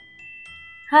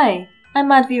Hi, I'm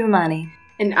Madhvi Ramani.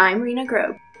 And I'm Rena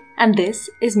Grobe. And this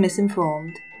is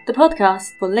Misinformed, the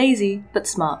podcast for lazy but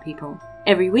smart people.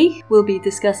 Every week we'll be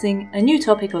discussing a new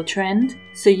topic or trend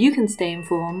so you can stay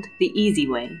informed the easy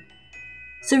way.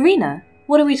 So Rena,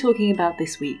 what are we talking about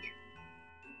this week?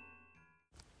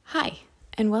 Hi,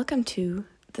 and welcome to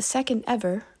the second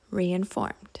ever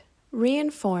Reinformed.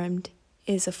 Reinformed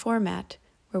is a format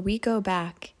where we go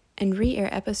back and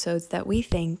re-air episodes that we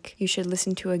think you should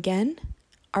listen to again,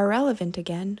 are relevant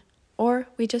again, or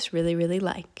we just really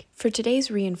like. For today's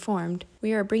Reinformed,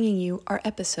 we are bringing you our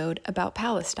episode about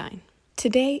Palestine.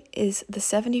 Today is the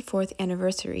 74th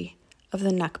anniversary of the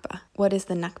Nakba. What is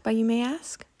the Nakba, you may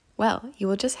ask? Well, you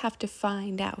will just have to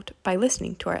find out by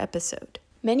listening to our episode.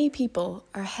 Many people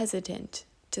are hesitant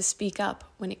to speak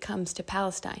up when it comes to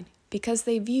Palestine because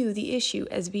they view the issue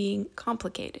as being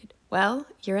complicated. Well,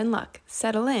 you're in luck.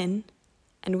 Settle in,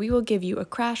 and we will give you a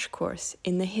crash course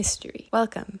in the history.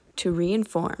 Welcome to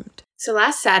Reinformed. So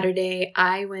last Saturday,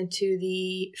 I went to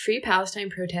the Free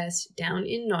Palestine protest down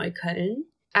in Neukölln.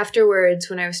 Afterwards,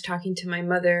 when I was talking to my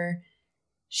mother,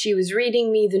 she was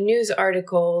reading me the news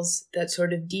articles that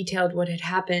sort of detailed what had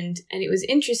happened, and it was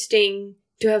interesting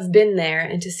to have been there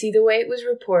and to see the way it was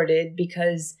reported,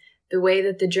 because the way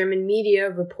that the German media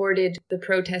reported the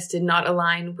protest did not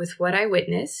align with what I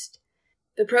witnessed.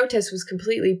 The protest was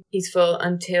completely peaceful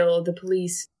until the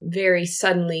police very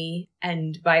suddenly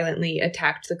and violently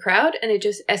attacked the crowd, and it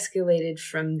just escalated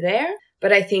from there.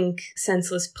 But I think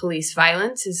senseless police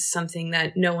violence is something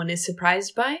that no one is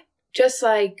surprised by. Just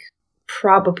like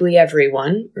probably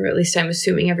everyone, or at least I'm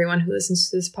assuming everyone who listens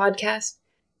to this podcast.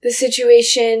 The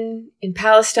situation in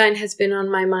Palestine has been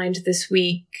on my mind this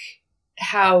week.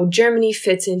 How Germany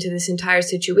fits into this entire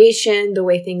situation, the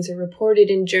way things are reported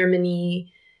in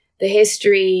Germany, the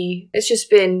history. It's just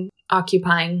been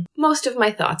occupying most of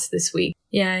my thoughts this week.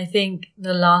 Yeah, I think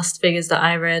the last figures that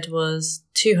I read was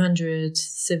 200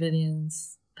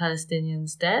 civilians,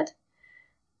 Palestinians dead,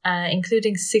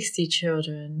 including 60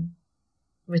 children,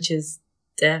 which is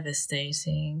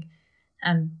devastating,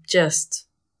 and just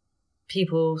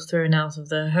people thrown out of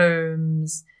their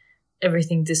homes,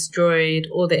 everything destroyed,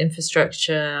 all the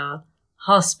infrastructure,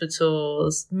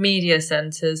 hospitals, media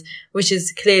centers, which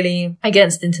is clearly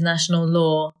against international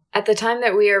law. At the time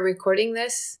that we are recording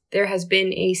this, there has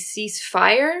been a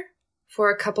ceasefire for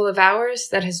a couple of hours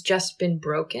that has just been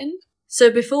broken.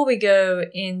 So before we go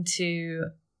into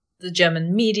the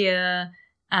German media,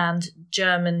 and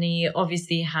Germany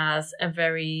obviously has a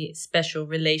very special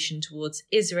relation towards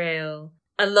Israel.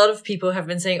 A lot of people have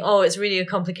been saying, oh, it's really a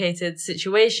complicated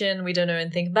situation. We don't know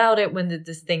anything about it. When did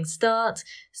this thing start?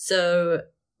 So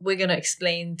we're going to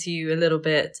explain to you a little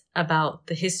bit about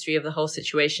the history of the whole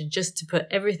situation, just to put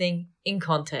everything in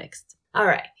context. All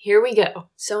right, here we go.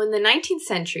 So in the 19th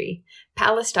century,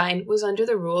 Palestine was under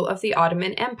the rule of the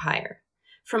Ottoman Empire.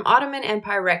 From Ottoman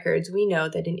Empire records, we know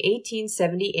that in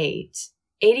 1878,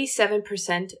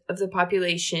 87% of the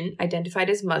population identified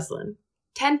as Muslim,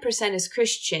 10% as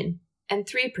Christian, and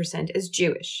 3% as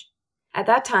Jewish. At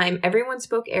that time, everyone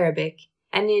spoke Arabic,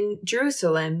 and in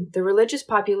Jerusalem, the religious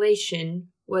population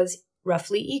was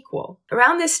roughly equal.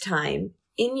 Around this time,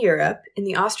 in Europe, in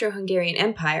the Austro-Hungarian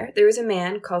Empire, there was a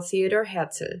man called Theodor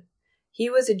Herzl. He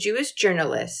was a Jewish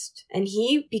journalist, and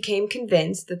he became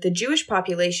convinced that the Jewish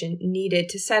population needed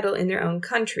to settle in their own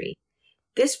country.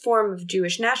 This form of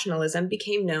Jewish nationalism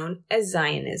became known as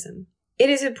Zionism. It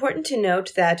is important to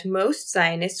note that most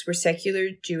Zionists were secular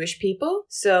Jewish people,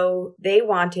 so they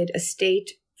wanted a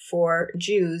state for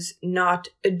Jews, not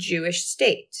a Jewish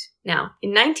state. Now, in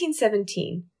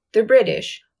 1917, the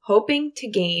British, hoping to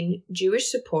gain Jewish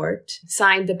support,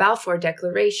 signed the Balfour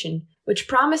Declaration, which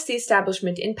promised the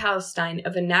establishment in Palestine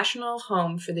of a national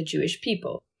home for the Jewish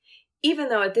people. Even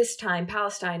though at this time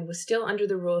Palestine was still under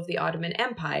the rule of the Ottoman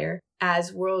Empire,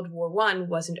 as World War I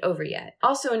wasn't over yet.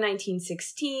 Also in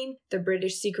 1916, the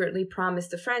British secretly promised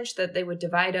the French that they would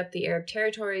divide up the Arab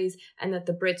territories and that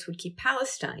the Brits would keep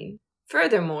Palestine.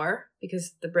 Furthermore,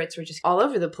 because the Brits were just all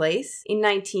over the place, in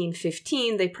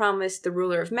 1915 they promised the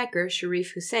ruler of Mecca,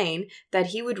 Sharif Hussein, that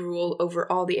he would rule over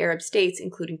all the Arab states,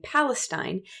 including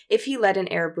Palestine, if he led an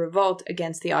Arab revolt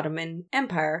against the Ottoman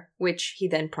Empire, which he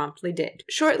then promptly did.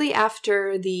 Shortly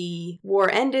after the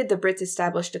war ended, the Brits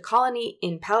established a colony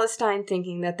in Palestine,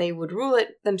 thinking that they would rule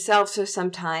it themselves for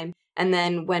some time, and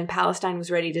then when Palestine was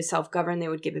ready to self-govern, they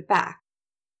would give it back.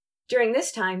 During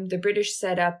this time, the British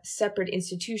set up separate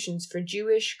institutions for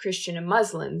Jewish, Christian, and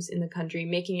Muslims in the country,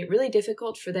 making it really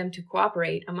difficult for them to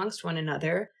cooperate amongst one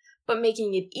another, but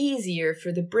making it easier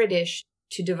for the British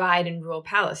to divide and rule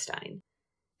Palestine.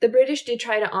 The British did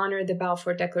try to honor the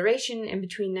Balfour Declaration, and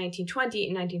between 1920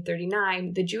 and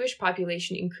 1939, the Jewish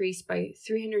population increased by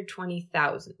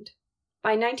 320,000.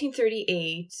 By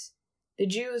 1938, the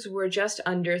Jews were just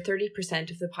under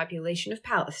 30% of the population of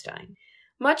Palestine.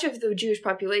 Much of the Jewish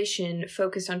population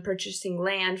focused on purchasing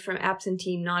land from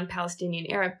absentee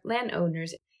non-Palestinian Arab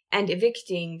landowners and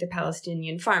evicting the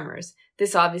Palestinian farmers.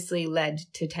 This obviously led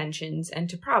to tensions and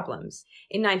to problems.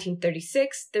 In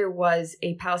 1936, there was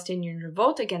a Palestinian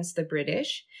revolt against the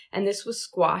British, and this was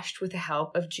squashed with the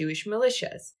help of Jewish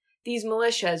militias. These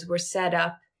militias were set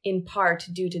up in part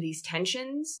due to these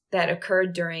tensions that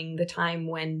occurred during the time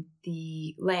when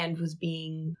the land was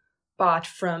being bought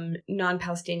from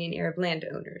non-Palestinian Arab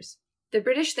landowners. The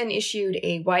British then issued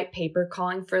a white paper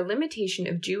calling for a limitation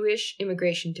of Jewish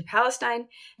immigration to Palestine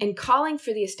and calling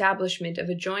for the establishment of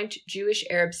a joint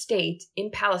Jewish-Arab state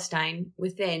in Palestine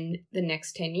within the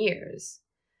next 10 years.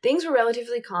 Things were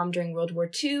relatively calm during World War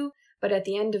II, but at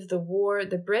the end of the war,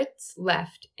 the Brits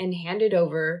left and handed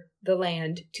over the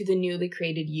land to the newly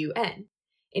created UN.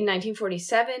 In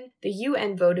 1947, the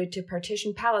UN voted to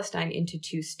partition Palestine into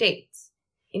 2 states.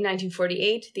 In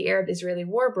 1948, the Arab-Israeli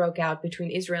War broke out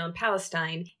between Israel and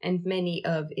Palestine and many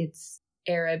of its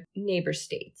Arab neighbor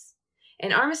states.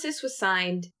 An armistice was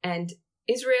signed, and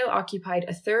Israel occupied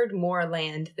a third more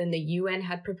land than the UN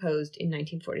had proposed in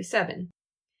 1947.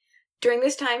 During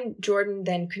this time, Jordan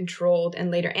then controlled and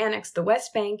later annexed the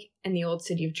West Bank and the Old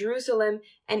City of Jerusalem,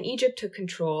 and Egypt took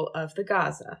control of the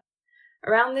Gaza.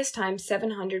 Around this time,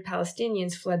 700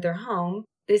 Palestinians fled their home.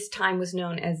 This time was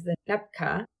known as the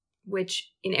Nakba,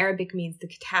 which in Arabic means the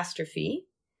catastrophe.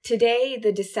 Today,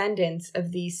 the descendants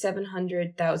of these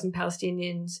 700,000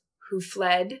 Palestinians who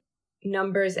fled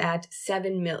numbers at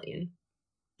 7 million.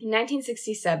 In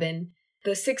 1967,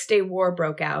 the Six-Day War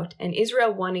broke out, and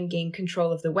Israel won and gained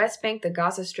control of the West Bank, the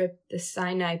Gaza Strip, the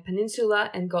Sinai Peninsula,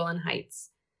 and Golan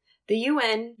Heights. The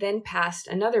UN then passed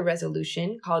another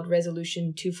resolution called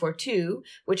Resolution 242,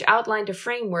 which outlined a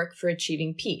framework for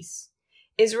achieving peace.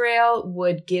 Israel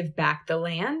would give back the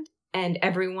land, and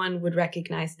everyone would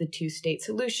recognize the 2-state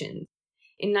solution.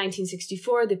 In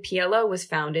 1964, the PLO was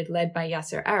founded, led by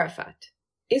Yasser Arafat.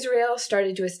 Israel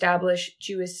started to establish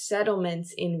Jewish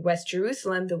settlements in West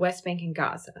Jerusalem, the West Bank, and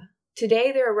Gaza.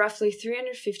 Today, there are roughly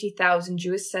 350,000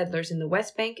 Jewish settlers in the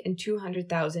West Bank and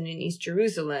 200,000 in East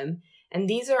Jerusalem, and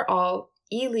these are all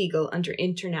illegal under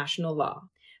international law.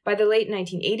 By the late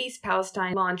 1980s,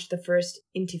 Palestine launched the first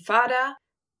Intifada.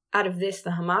 Out of this,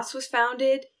 the Hamas was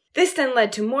founded. This then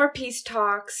led to more peace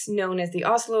talks, known as the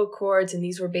Oslo Accords, and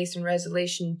these were based on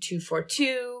Resolution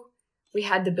 242. We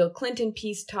had the Bill Clinton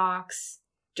peace talks.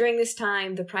 During this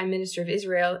time, the Prime Minister of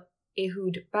Israel,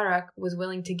 Ehud Barak, was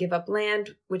willing to give up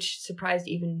land, which surprised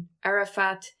even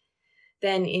Arafat.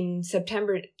 Then in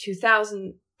September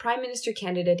 2000, Prime Minister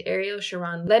candidate Ariel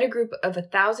Sharon led a group of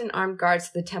 1,000 armed guards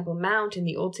to the Temple Mount in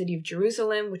the Old City of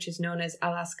Jerusalem, which is known as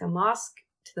Al-Aqsa Mosque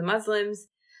to the Muslims.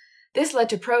 This led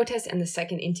to protests and the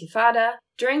Second Intifada.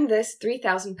 During this,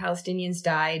 3,000 Palestinians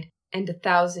died and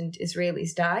 1,000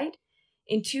 Israelis died.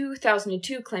 In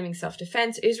 2002, claiming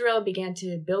self-defense, Israel began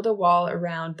to build a wall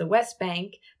around the West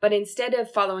Bank, but instead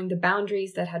of following the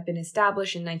boundaries that had been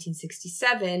established in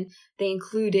 1967, they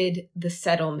included the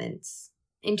settlements.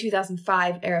 In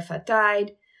 2005, Arafat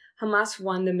died. Hamas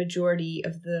won the majority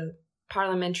of the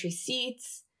parliamentary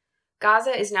seats.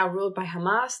 Gaza is now ruled by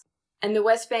Hamas, and the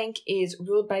West Bank is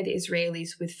ruled by the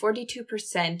Israelis, with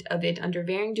 42% of it under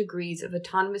varying degrees of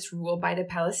autonomous rule by the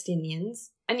Palestinians.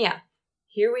 And yeah,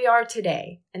 here we are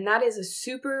today, and that is a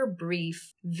super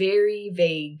brief, very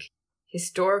vague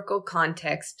historical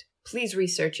context. Please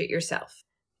research it yourself.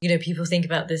 You know, people think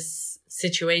about this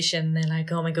situation, they're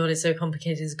like, oh my God, it's so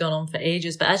complicated, it's gone on for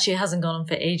ages. But actually it hasn't gone on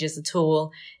for ages at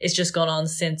all. It's just gone on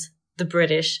since the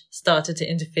British started to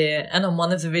interfere. And on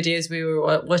one of the videos we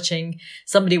were watching,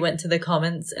 somebody went to the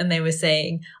comments and they were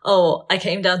saying, oh, I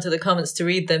came down to the comments to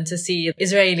read them to see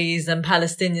Israelis and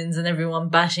Palestinians and everyone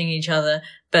bashing each other.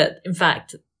 But in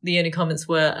fact, the only comments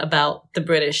were about the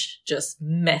British just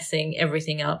messing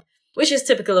everything up, which is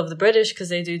typical of the British because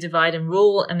they do divide and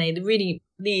rule and they really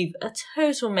leave a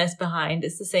total mess behind.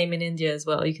 It's the same in India as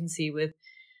well. You can see with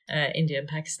India and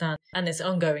Pakistan, and it's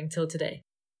ongoing till today.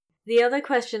 The other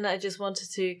question that I just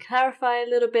wanted to clarify a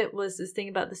little bit was this thing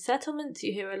about the settlements.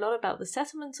 You hear a lot about the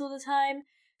settlements all the time.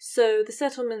 So the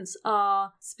settlements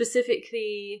are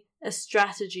specifically a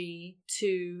strategy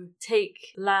to take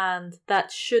land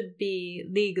that should be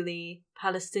legally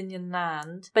Palestinian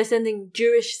land by sending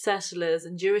Jewish settlers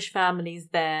and Jewish families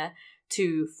there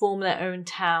to form their own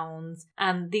towns.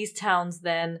 And these towns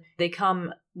then, they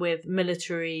come with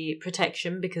military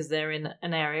protection because they're in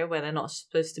an area where they're not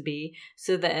supposed to be.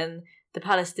 So then the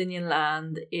Palestinian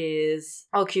land is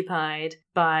occupied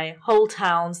by whole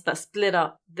towns that split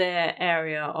up their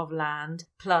area of land,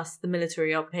 plus the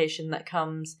military occupation that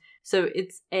comes. So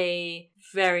it's a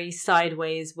very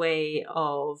sideways way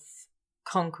of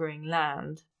conquering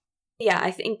land. Yeah,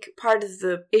 I think part of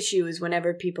the issue is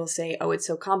whenever people say, oh, it's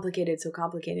so complicated,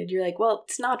 you're like, well,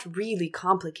 it's not really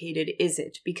complicated, is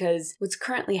it? Because what's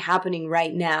currently happening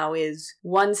right now is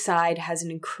one side has an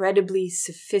incredibly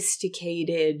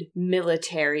sophisticated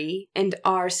military and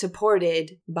are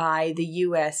supported by the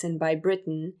US and by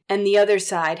Britain, and the other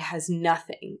side has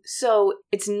nothing. So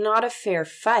it's not a fair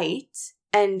fight.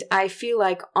 And I feel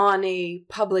like on a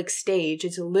public stage,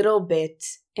 it's a little bit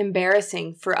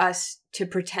embarrassing for us to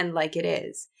pretend like it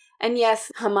is. And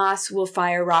yes, Hamas will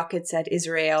fire rockets at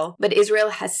Israel, but Israel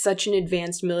has such an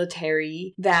advanced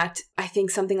military that I think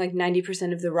something like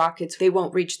 90% of the rockets, they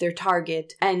won't reach their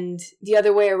target. And the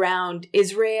other way around,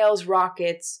 Israel's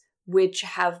rockets, which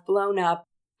have blown up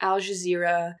Al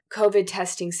Jazeera, COVID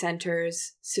testing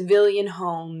centers, civilian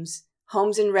homes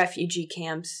in refugee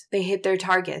camps, they hit their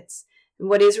targets.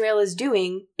 What Israel is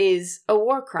doing is a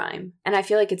war crime. And I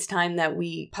feel like it's time that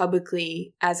we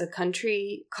publicly, as a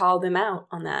country, call them out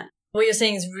on that. What you're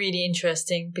saying is really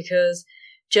interesting because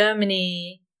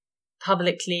Germany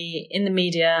publicly, in the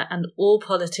media, and all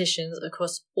politicians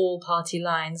across all party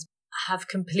lines have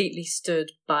completely stood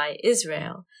by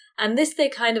Israel. And this they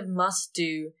kind of must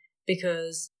do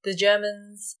because the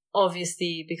Germans,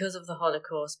 obviously, because of the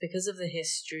Holocaust, because of the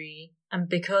history, and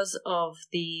because of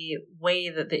the way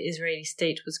that the Israeli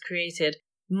state was created,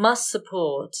 must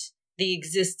support the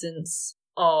existence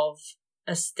of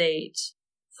a state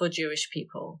for Jewish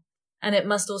people. And it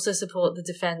must also support the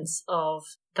defense of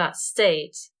that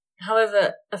state.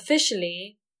 However,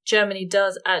 officially, Germany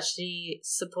does actually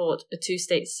support a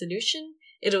two-state solution.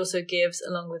 It also gives,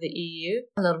 along with the EU,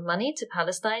 a lot of money to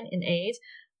Palestine in aid.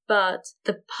 But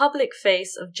the public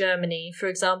face of Germany, for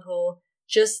example,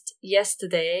 just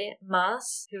yesterday,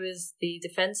 Maas, who is the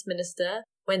defense minister,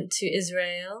 went to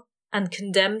Israel and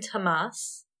condemned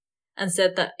Hamas and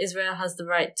said that Israel has the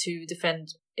right to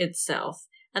defend itself.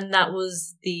 And that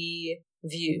was the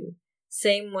view.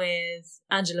 Same with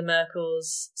Angela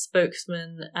Merkel's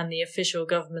spokesman, and the official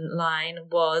government line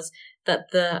was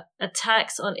that the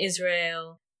attacks on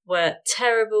Israel were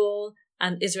terrible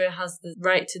and Israel has the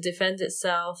right to defend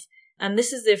itself. And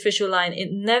this is the official line. It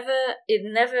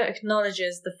never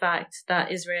acknowledges the fact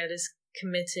that Israel is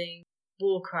committing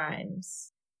war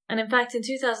crimes. And in fact, in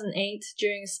 2008,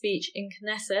 during a speech in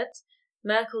Knesset,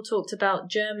 Merkel talked about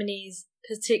Germany's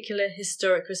particular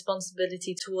historic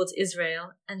responsibility towards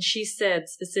Israel, and she said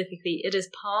specifically, it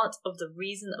is part of the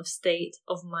reason of state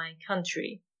of my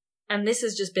country. And this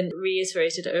has just been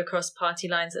reiterated across party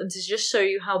lines, and to just show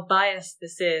you how biased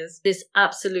this is, this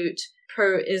absolute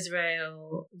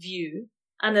pro-Israel view.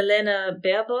 Annalena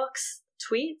Baerbock's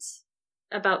tweet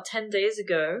about 10 days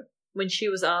ago, when she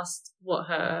was asked what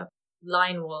her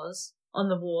line was on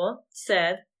the war,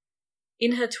 said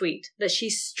in her tweet that she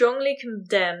strongly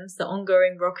condemns the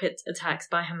ongoing rocket attacks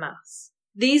by Hamas.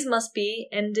 These must be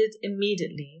ended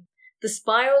immediately. The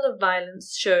spiral of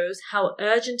violence shows how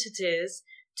urgent it is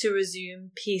to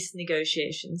resume peace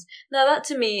negotiations. Now that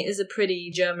to me is a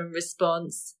pretty German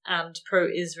response, and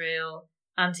pro-Israel,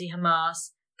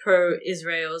 anti-Hamas,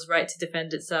 pro-Israel's right to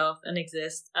defend itself and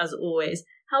exist as always.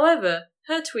 However,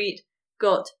 her tweet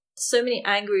got so many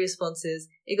angry responses.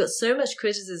 It got so much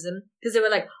criticism because they were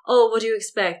like, oh, what do you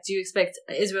expect? Do you expect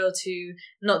Israel to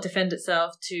not defend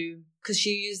itself, because she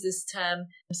used this term,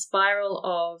 spiral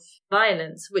of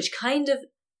violence, which kind of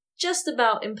just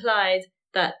about implied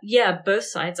that, yeah, both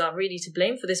sides are really to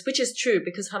blame for this, which is true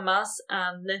because Hamas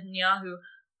and Netanyahu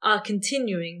are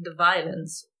continuing the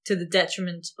violence to the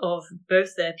detriment of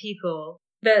both their people.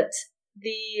 But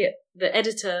the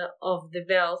editor of The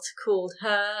Welt called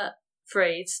her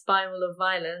phrase, spiral of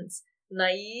violence,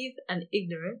 naive and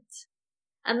ignorant.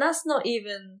 And that's not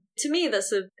even, to me,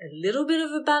 that's a little bit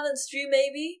of a balanced view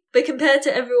maybe. But compared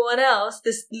to everyone else,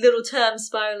 this little term,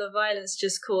 spiral of violence,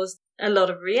 just caused a lot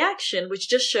of reaction, which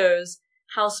just shows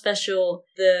how special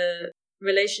the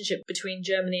relationship between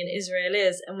Germany and Israel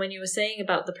is. And when you were saying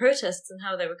about the protests and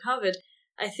how they were covered,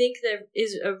 I think there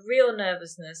is a real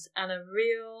nervousness and a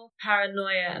real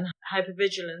paranoia and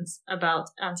hypervigilance about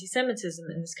anti-Semitism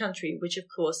in this country, which of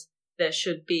course there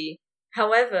should be.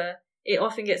 However, it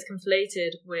often gets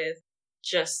conflated with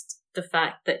just the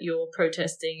fact that you're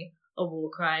protesting a war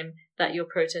crime, that you're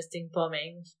protesting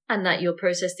bombing, and that you're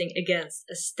protesting against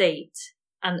a state.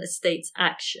 and a state's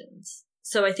actions.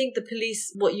 So I think the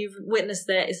police, what you've witnessed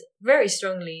there is very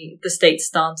strongly the state's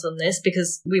stance on this,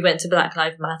 because we went to Black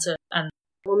Lives Matter and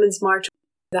Women's March,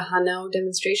 the Hanau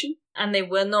demonstration. And they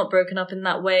were not broken up in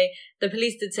that way. The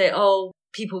police did say,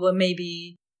 people were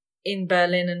maybe in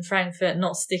Berlin and Frankfurt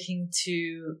not sticking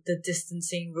to the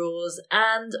distancing rules.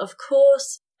 And of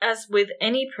course, as with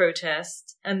any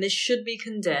protest, and this should be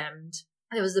condemned,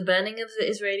 there was the burning of the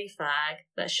Israeli flag.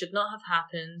 That should not have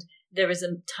happened. There is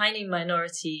a tiny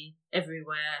minority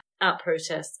everywhere at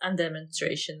protests and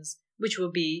demonstrations, which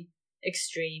will be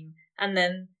extreme. And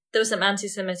then there were some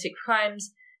anti-Semitic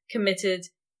crimes committed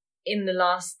in the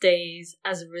last days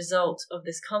as a result of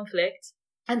this conflict.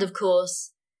 And of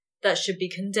course, that should be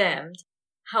condemned.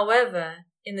 However,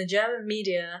 in the German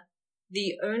media,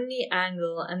 the only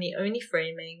angle and the only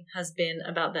framing has been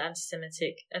about the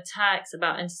anti-Semitic attacks,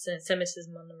 about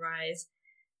anti-Semitism on the rise.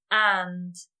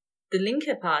 And the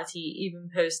Linke Party even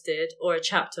posted, or a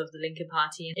chapter of the Linke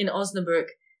Party in Osnabrück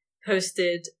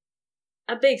posted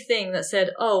a big thing that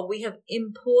said, we have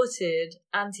imported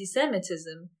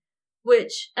anti-Semitism,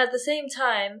 which at the same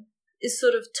time is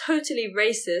sort of totally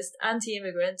racist,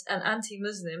 anti-immigrant and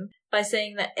anti-Muslim, by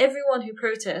saying that everyone who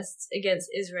protests against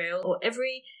Israel, or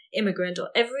every immigrant or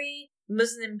every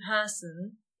Muslim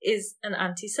person, is an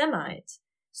anti-Semite.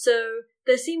 So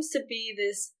there seems to be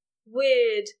this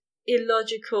weird,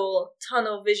 illogical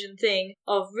tunnel vision thing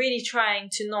of really trying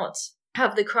to not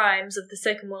have the crimes of the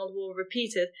Second World War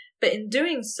repeated, but in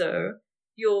doing so,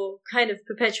 you're kind of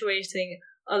perpetuating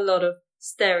a lot of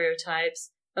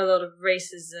stereotypes, a lot of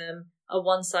racism, a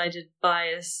one-sided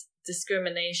bias,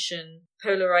 discrimination,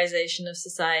 polarization of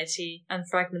society, and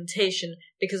fragmentation.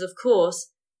 Because, of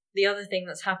course, the other thing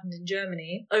that's happened in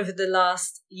Germany over the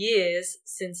last years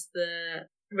since the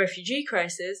refugee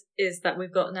crisis is that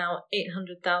we've got now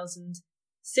 800,000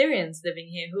 Syrians living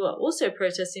here who are also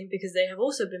protesting because they have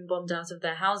also been bombed out of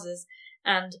their houses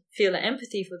and feel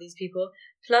empathy for these people.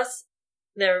 Plus,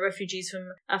 there are refugees from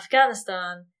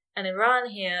Afghanistan and Iran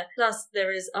here. Plus,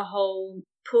 there is a whole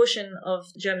portion of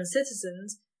German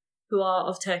citizens who are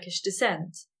of Turkish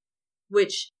descent,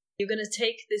 which you're going to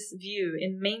take this view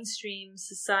in mainstream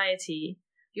society.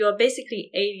 You are basically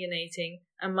alienating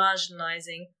and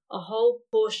marginalizing a whole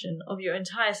portion of your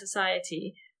entire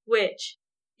society, which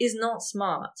is not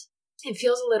smart. It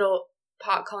feels a little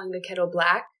pot calling the kettle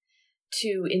black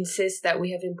to insist that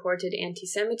we have imported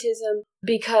anti-Semitism,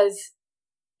 because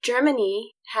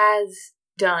Germany has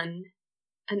done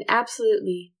an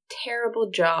absolutely terrible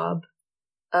job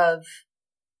of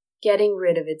getting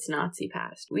rid of its Nazi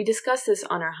past. We discussed this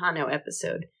on our Hanau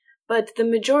episode, but the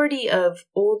majority of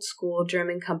old school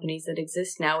German companies that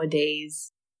exist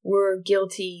nowadays were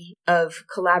guilty of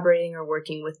collaborating or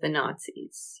working with the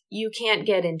Nazis. You can't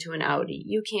get into an Audi.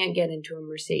 You can't get into a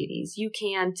Mercedes. You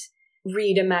can't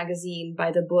read a magazine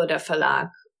by the Burda Verlag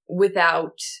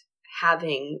without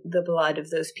having the blood of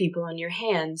those people on your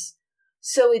hands.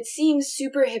 So it seems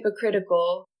super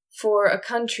hypocritical for a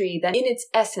country that in its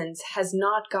essence has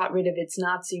not got rid of its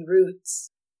Nazi roots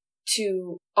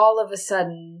to all of a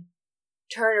sudden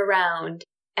turn around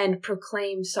and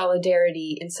proclaim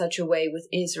solidarity in such a way with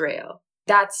Israel.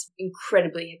 That's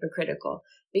incredibly hypocritical.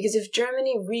 Because if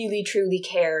Germany really truly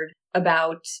cared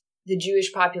about the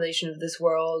Jewish population of this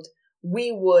world,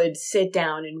 we would sit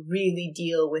down and really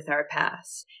deal with our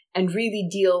past and really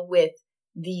deal with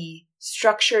the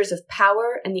structures of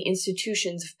power and the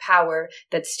institutions of power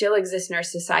that still exist in our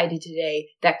society today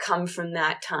that come from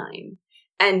that time.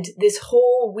 And this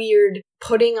whole weird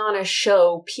putting on a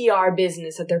show PR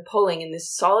business that they're pulling in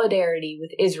this solidarity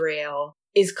with Israel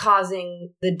is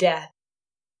causing the death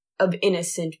of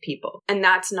innocent people. And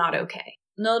that's not okay.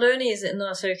 Not only is it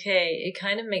not okay, it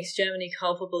kind of makes Germany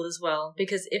culpable as well,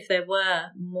 because if there were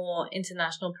more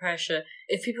international pressure,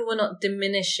 if people were not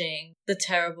diminishing the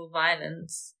terrible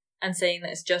violence and saying that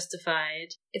it's justified,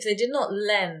 if they did not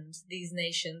lend these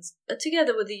nations,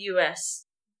 together with the US,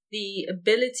 the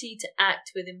ability to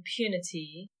act with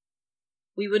impunity,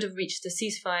 we would have reached a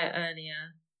ceasefire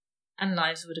earlier and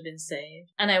lives would have been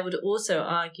saved. And I would also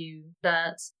argue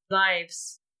that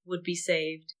lives would be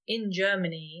saved in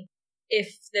Germany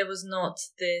if there was not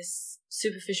this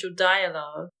superficial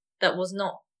dialogue that was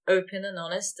not open and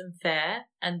honest and fair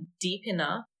and deep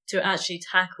enough to actually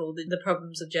tackle the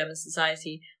problems of German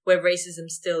society, where racism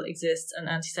still exists and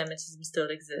anti-Semitism still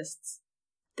exists.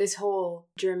 This whole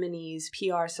Germany's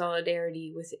PR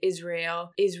solidarity with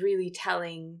Israel is really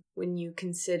telling when you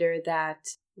consider that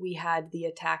we had the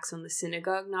attacks on the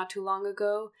synagogue not too long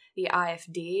ago. The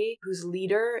AfD, whose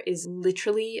leader is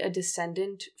literally a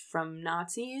descendant from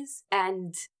Nazis.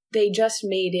 And They just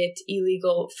made it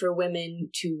illegal for women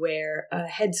to wear a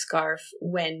headscarf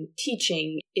when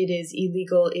teaching. It is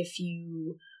illegal if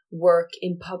you work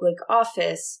in public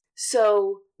office.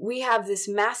 So we have this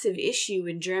massive issue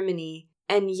in Germany,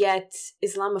 and yet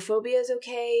Islamophobia is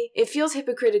okay. It feels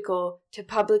hypocritical to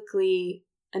publicly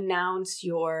announce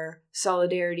your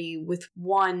solidarity with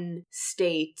one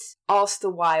state, all the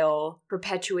while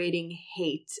perpetuating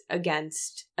hate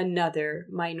against another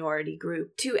minority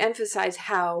group. To emphasize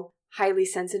how highly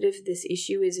sensitive this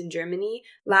issue is in Germany,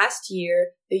 last year,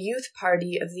 the Youth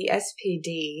Party of the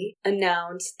SPD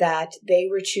announced that they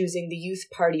were choosing the Youth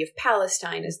Party of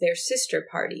Palestine as their sister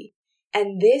party.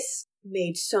 And this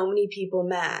made so many people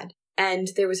mad. And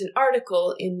there was an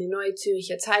article in the Neue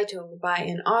Zürcher Zeitung by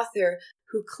an author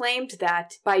who claimed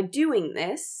that by doing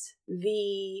this,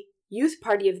 the Youth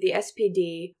Party of the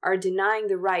SPD are denying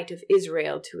the right of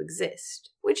Israel to exist.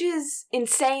 Which is, in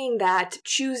saying that,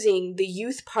 choosing the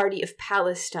Youth Party of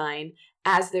Palestine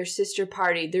as their sister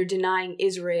party, they're denying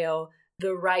Israel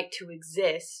the right to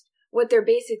exist. What they're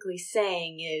basically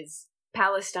saying is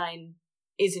Palestine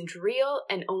isn't real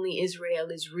and only Israel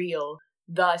is real.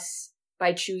 Thus,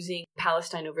 by choosing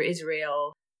Palestine over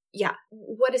Israel,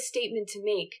 what a statement to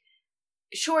make.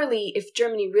 Surely, if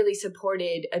Germany really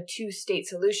supported a two-state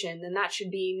solution, then that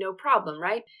should be no problem,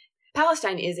 right?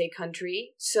 Palestine is a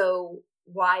country, so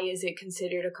why is it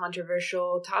considered a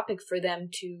controversial topic for them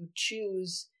to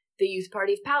choose the Youth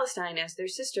Party of Palestine as their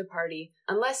sister party?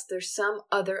 Unless there's some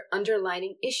other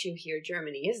underlying issue here,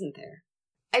 Germany, isn't there?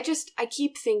 I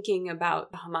keep thinking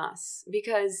about Hamas,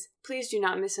 because please do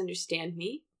not misunderstand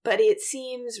me, but it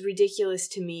seems ridiculous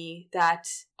to me that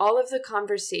all of the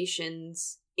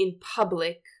conversations in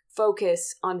public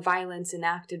focus on violence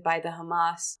enacted by the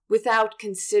Hamas without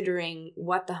considering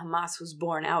what the Hamas was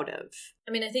born out of.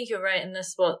 I mean, I think you're right, and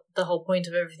that's what the whole point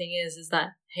of everything is that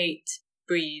hate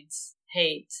breeds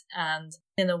hate. And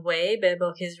in a way,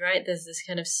 Baerbock is right. There's this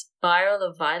kind of spiral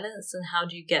of violence, and how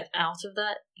do you get out of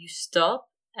that? You stop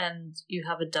and you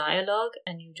have a dialogue,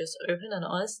 and you just open and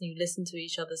honest, and you listen to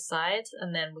each other's sides,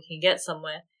 and then we can get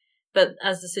somewhere. But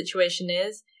as the situation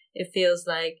is, it feels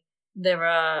like there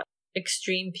are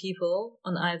extreme people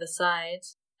on either side,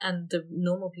 and the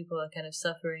normal people are kind of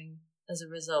suffering as a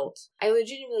result. I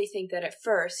legitimately think that at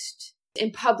first,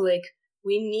 in public,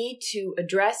 we need to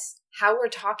address how we're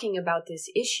talking about this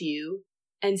issue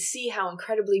and see how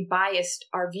incredibly biased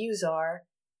our views are,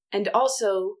 and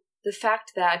also the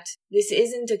fact that this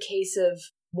isn't a case of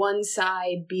one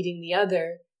side beating the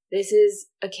other. This is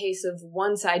a case of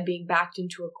one side being backed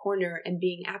into a corner and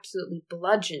being absolutely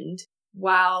bludgeoned,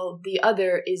 while the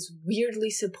other is weirdly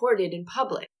supported in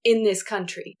public in this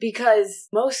country, because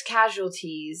most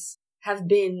casualties have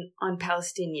been on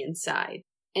Palestinian side,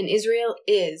 and Israel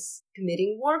is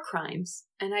committing war crimes.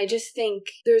 And I just think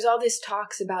there's all this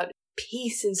talks about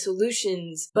peace and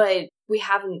solutions, but we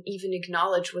haven't even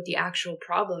acknowledged what the actual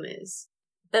problem is.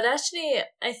 But actually,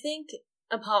 I think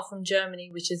apart from Germany,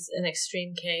 which is an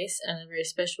extreme case and a very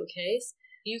special case,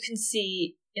 you can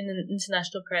see in the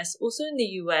international press, also in the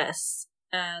US,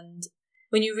 and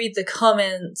when you read the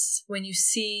comments, when you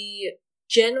see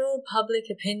general public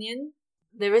opinion,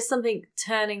 there is something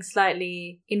turning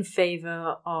slightly in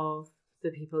favor of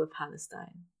the people of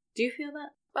Palestine. Do you feel that?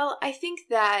 Well, I think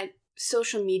that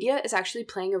social media is actually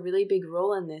playing a really big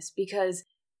role in this, because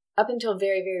up until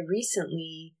very, very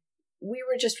recently, we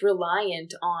were just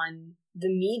reliant on the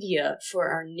media for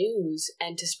our news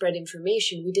and to spread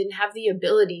information. We didn't have the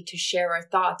ability to share our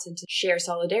thoughts and to share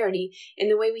solidarity in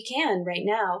the way we can right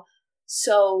now.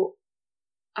 So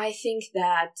I think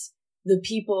that the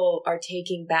people are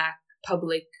taking back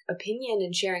public opinion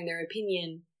and sharing their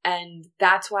opinion, and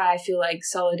that's why I feel like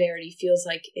solidarity feels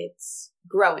like it's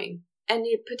growing. And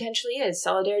it potentially is.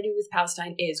 Solidarity with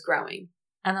Palestine is growing.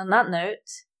 And on that note,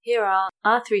 here are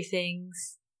our 3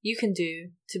 things you can do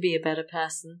to be a better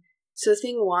person. So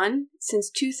thing 1, since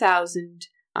 2000,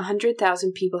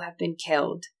 100,000 people have been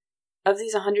killed. Of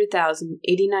these 100,000,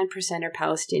 89% are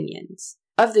Palestinians.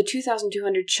 Of the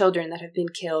 2,200 children that have been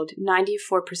killed,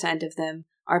 94% of them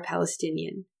are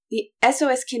Palestinian. The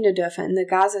SOS Kinderdörfer in the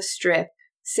Gaza Strip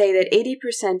say that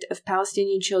 80% of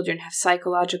Palestinian children have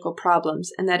psychological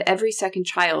problems and that every second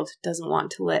child doesn't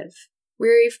want to live.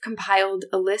 We've compiled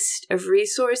a list of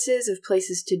resources, of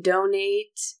places to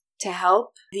donate, to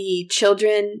help the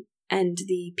children and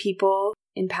the people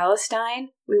in Palestine.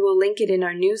 We will link it in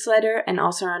our newsletter and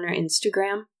also on our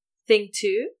Instagram. Thing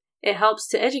 2, it helps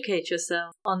to educate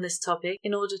yourself on this topic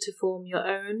in order to form your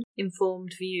own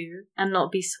informed view and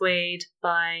not be swayed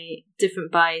by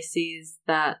different biases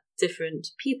that different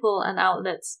people and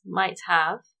outlets might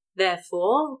have.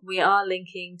 Therefore, we are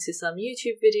linking to some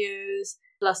YouTube videos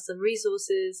plus some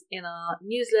resources in our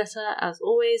newsletter. As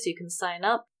always, you can sign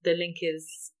up. The link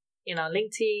is in our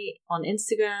Linktree on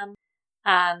Instagram.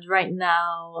 And right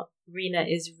now, Rena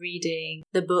is reading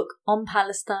the book On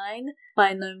Palestine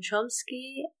by Noam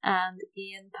Chomsky and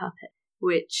Ian Pappet,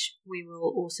 which we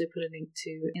will also put a link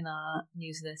to in our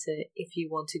newsletter if you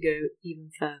want to go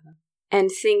even further. And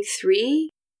thing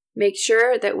 3, make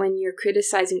sure that when you're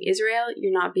criticizing Israel,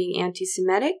 you're not being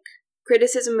anti-Semitic.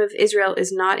 Criticism of Israel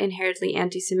is not inherently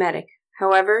anti-Semitic.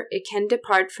 However, it can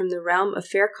depart from the realm of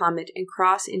fair comment and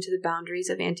cross into the boundaries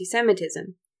of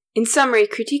anti-Semitism. In summary,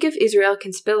 critique of Israel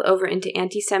can spill over into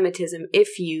anti-Semitism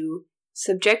if you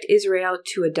subject Israel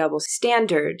to a double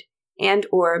standard and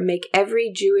or make every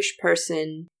Jewish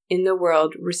person in the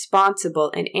world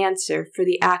responsible and answer for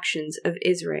the actions of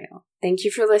Israel. Thank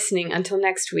you for listening. Until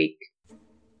next week.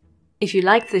 If you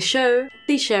like this show,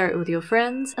 please share it with your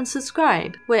friends and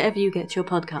subscribe wherever you get your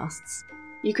podcasts.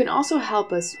 You can also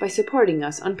help us by supporting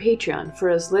us on Patreon for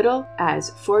as little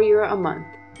as €4 a month.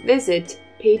 Visit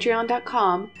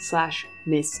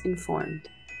patreon.com/misinformed.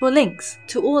 For links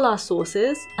to all our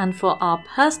sources and for our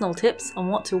personal tips on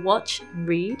what to watch and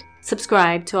read,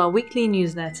 subscribe to our weekly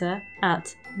newsletter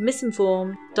at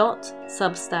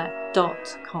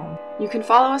misinformed.substack.com. You can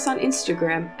follow us on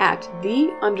Instagram at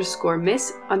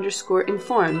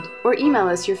 _miss_informed or email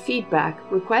us your feedback,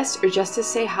 requests, or just to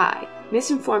say hi,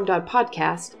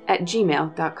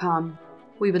 misinformed.podcast@gmail.com.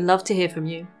 We would love to hear from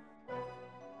you.